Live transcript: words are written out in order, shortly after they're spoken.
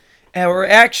Our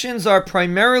actions are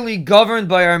primarily governed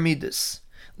by our midas,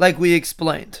 like we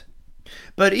explained.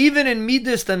 But even in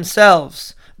midas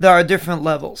themselves, there are different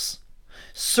levels.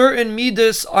 Certain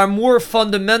midas are more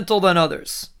fundamental than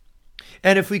others.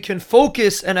 And if we can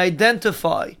focus and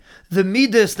identify the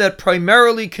midas that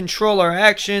primarily control our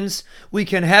actions, we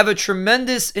can have a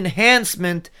tremendous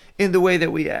enhancement in the way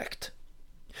that we act.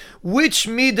 Which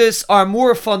midas are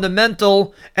more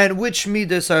fundamental and which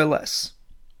midas are less?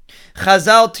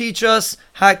 Chazal teach us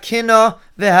hakina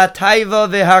vehataiva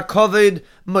vehakoved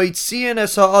moitziin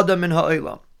es ha'adam min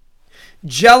ha'olam.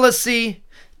 Jealousy,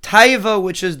 taiva,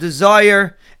 which is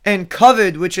desire, and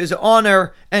kavod, which is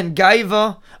honor, and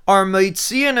gaiva, are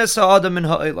moitziin es ha'adam min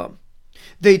ha'olam.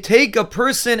 They take a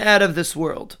person out of this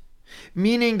world,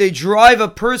 meaning they drive a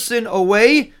person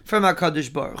away from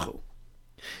HaKadosh Baruch Hu.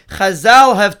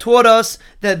 Chazal have taught us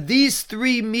that these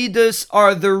three midas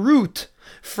are the root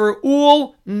for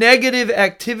all negative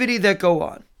activity that go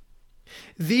on.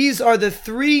 These are the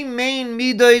three main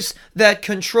midas that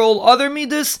control other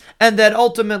midas and that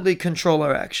ultimately control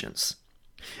our actions.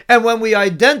 And when we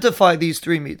identify these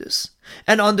three midas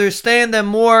and understand them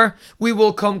more, we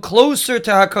will come closer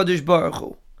to HaKadosh Baruch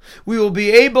Hu. We will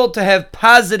be able to have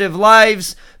positive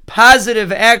lives,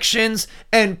 positive actions,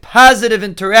 and positive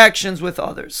interactions with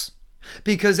others.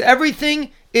 Because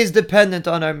everything is dependent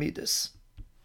on our midas.